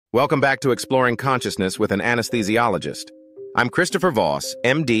Welcome back to Exploring Consciousness with an Anesthesiologist. I'm Christopher Voss,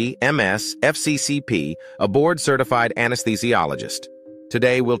 MD, MS, FCCP, a board-certified anesthesiologist.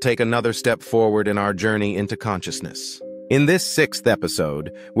 Today, we'll take another step forward in our journey into consciousness. In this 6th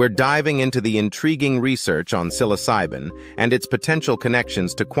episode, we're diving into the intriguing research on psilocybin and its potential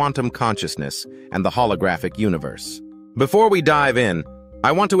connections to quantum consciousness and the holographic universe. Before we dive in,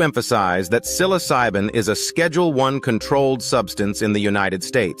 I want to emphasize that psilocybin is a Schedule I controlled substance in the United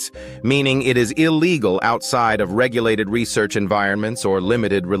States, meaning it is illegal outside of regulated research environments or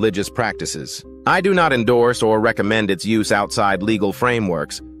limited religious practices. I do not endorse or recommend its use outside legal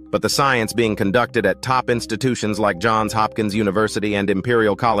frameworks, but the science being conducted at top institutions like Johns Hopkins University and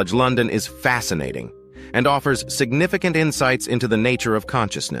Imperial College London is fascinating and offers significant insights into the nature of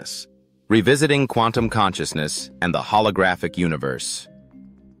consciousness. Revisiting quantum consciousness and the holographic universe.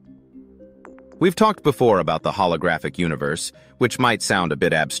 We've talked before about the holographic universe, which might sound a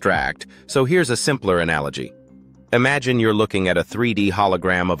bit abstract, so here's a simpler analogy. Imagine you're looking at a 3D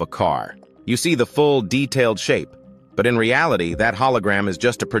hologram of a car. You see the full, detailed shape, but in reality, that hologram is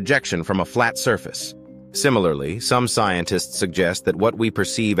just a projection from a flat surface. Similarly, some scientists suggest that what we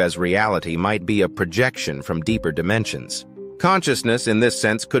perceive as reality might be a projection from deeper dimensions. Consciousness, in this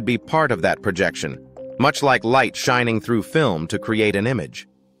sense, could be part of that projection, much like light shining through film to create an image.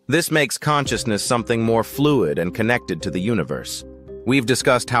 This makes consciousness something more fluid and connected to the universe. We've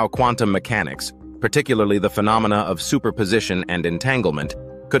discussed how quantum mechanics, particularly the phenomena of superposition and entanglement,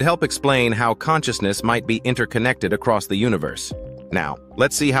 could help explain how consciousness might be interconnected across the universe. Now,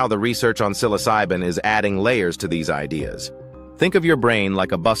 let's see how the research on psilocybin is adding layers to these ideas. Think of your brain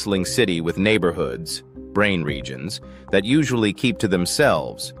like a bustling city with neighborhoods, brain regions, that usually keep to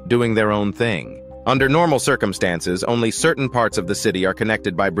themselves, doing their own thing. Under normal circumstances, only certain parts of the city are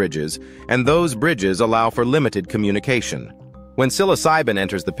connected by bridges, and those bridges allow for limited communication. When psilocybin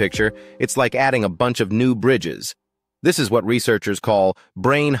enters the picture, it's like adding a bunch of new bridges. This is what researchers call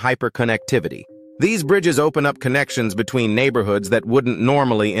brain hyperconnectivity. These bridges open up connections between neighborhoods that wouldn't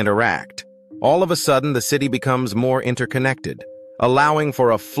normally interact. All of a sudden, the city becomes more interconnected, allowing for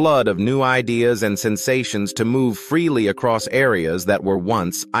a flood of new ideas and sensations to move freely across areas that were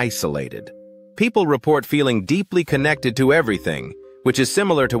once isolated. People report feeling deeply connected to everything, which is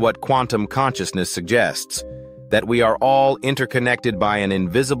similar to what quantum consciousness suggests, that we are all interconnected by an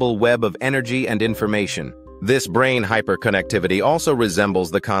invisible web of energy and information. This brain hyperconnectivity also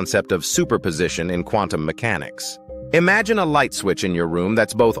resembles the concept of superposition in quantum mechanics. Imagine a light switch in your room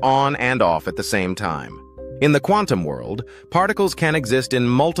that's both on and off at the same time. In the quantum world, particles can exist in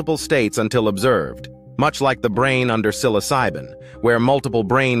multiple states until observed, much like the brain under psilocybin, where multiple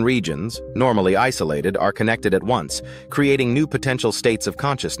brain regions, normally isolated, are connected at once, creating new potential states of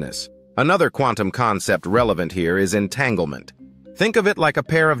consciousness. Another quantum concept relevant here is entanglement. Think of it like a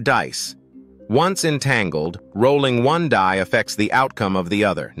pair of dice. Once entangled, rolling one die affects the outcome of the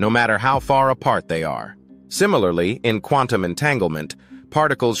other, no matter how far apart they are. Similarly, in quantum entanglement,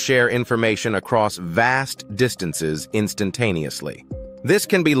 particles share information across vast distances instantaneously. This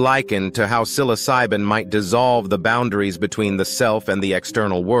can be likened to how psilocybin might dissolve the boundaries between the self and the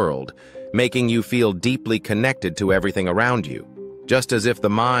external world, making you feel deeply connected to everything around you, just as if the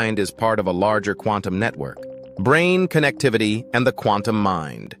mind is part of a larger quantum network. Brain connectivity and the quantum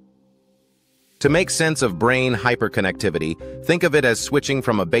mind. To make sense of brain hyperconnectivity, think of it as switching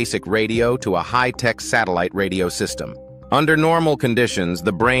from a basic radio to a high-tech satellite radio system. Under normal conditions,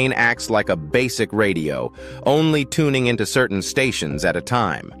 the brain acts like a basic radio, only tuning into certain stations at a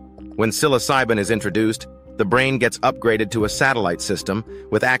time. When psilocybin is introduced, the brain gets upgraded to a satellite system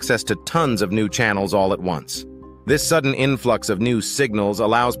with access to tons of new channels all at once. This sudden influx of new signals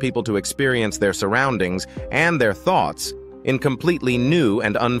allows people to experience their surroundings and their thoughts in completely new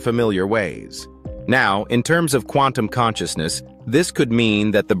and unfamiliar ways. Now, in terms of quantum consciousness, this could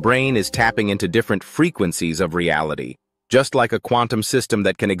mean that the brain is tapping into different frequencies of reality, just like a quantum system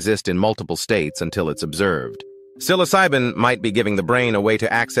that can exist in multiple states until it's observed. Psilocybin might be giving the brain a way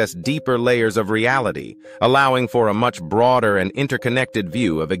to access deeper layers of reality, allowing for a much broader and interconnected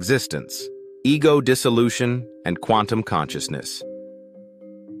view of existence. Ego dissolution and quantum consciousness.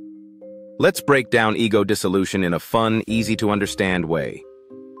 Let's break down ego dissolution in a fun, easy-to-understand way.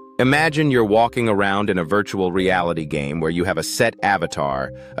 Imagine you're walking around in a virtual reality game where you have a set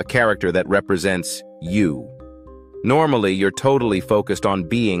avatar, a character that represents you. Normally, you're totally focused on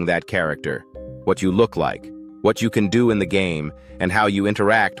being that character, what you look like, what you can do in the game, and how you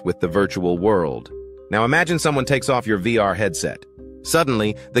interact with the virtual world. Now imagine someone takes off your VR headset.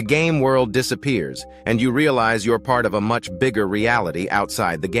 Suddenly, the game world disappears, and you realize you're part of a much bigger reality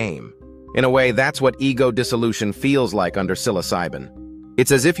outside the game. In a way, that's what ego dissolution feels like under psilocybin.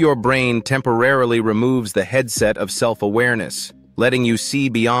 It's as if your brain temporarily removes the headset of self-awareness, letting you see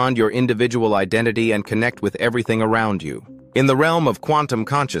beyond your individual identity and connect with everything around you. In the realm of quantum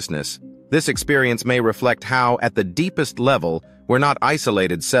consciousness, this experience may reflect how, at the deepest level, we're not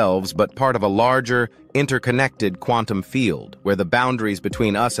isolated selves but part of a larger, interconnected quantum field where the boundaries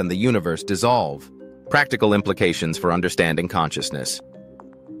between us and the universe dissolve. Practical implications for understanding consciousness.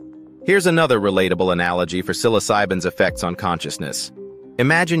 Here's another relatable analogy for psilocybin's effects on consciousness.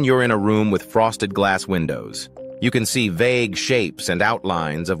 Imagine you're in a room with frosted glass windows. You can see vague shapes and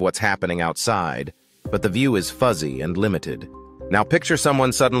outlines of what's happening outside, but the view is fuzzy and limited. Now picture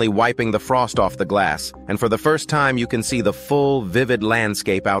someone suddenly wiping the frost off the glass, and for the first time you can see the full, vivid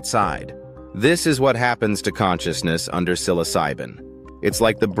landscape outside. This is what happens to consciousness under psilocybin. It's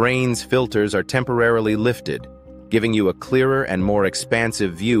like the brain's filters are temporarily lifted, giving you a clearer and more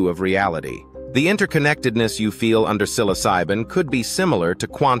expansive view of reality. The interconnectedness you feel under psilocybin could be similar to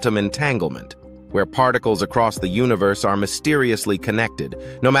quantum entanglement, where particles across the universe are mysteriously connected,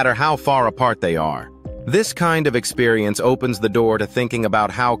 no matter how far apart they are. This kind of experience opens the door to thinking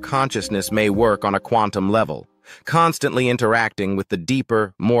about how consciousness may work on a quantum level, constantly interacting with the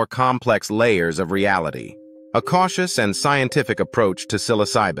deeper, more complex layers of reality. A cautious and scientific approach to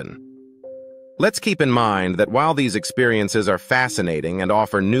psilocybin. Let's keep in mind that while these experiences are fascinating and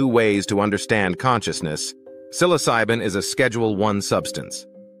offer new ways to understand consciousness, psilocybin is a Schedule I substance.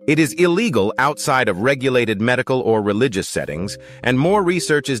 It is illegal outside of regulated medical or religious settings, and more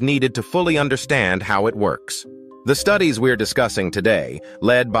research is needed to fully understand how it works. The studies we're discussing today,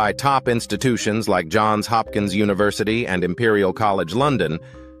 led by top institutions like Johns Hopkins University and Imperial College London,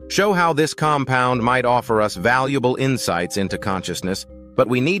 show how this compound might offer us valuable insights into consciousness, but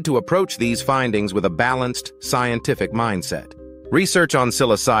we need to approach these findings with a balanced, scientific mindset. Research on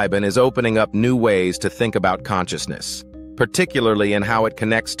psilocybin is opening up new ways to think about consciousness, particularly in how it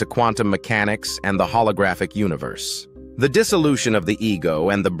connects to quantum mechanics and the holographic universe. The dissolution of the ego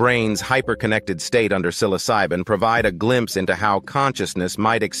and the brain's hyperconnected state under psilocybin provide a glimpse into how consciousness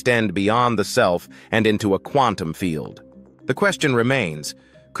might extend beyond the self and into a quantum field. The question remains,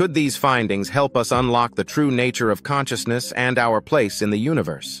 could these findings help us unlock the true nature of consciousness and our place in the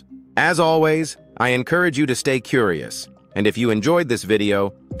universe? As always, I encourage you to stay curious, and if you enjoyed this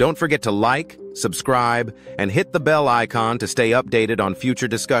video, don't forget to like, subscribe, and hit the bell icon to stay updated on future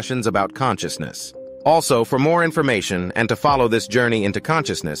discussions about consciousness. Also, for more information and to follow this journey into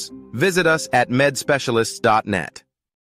consciousness, visit us at medspecialists.net.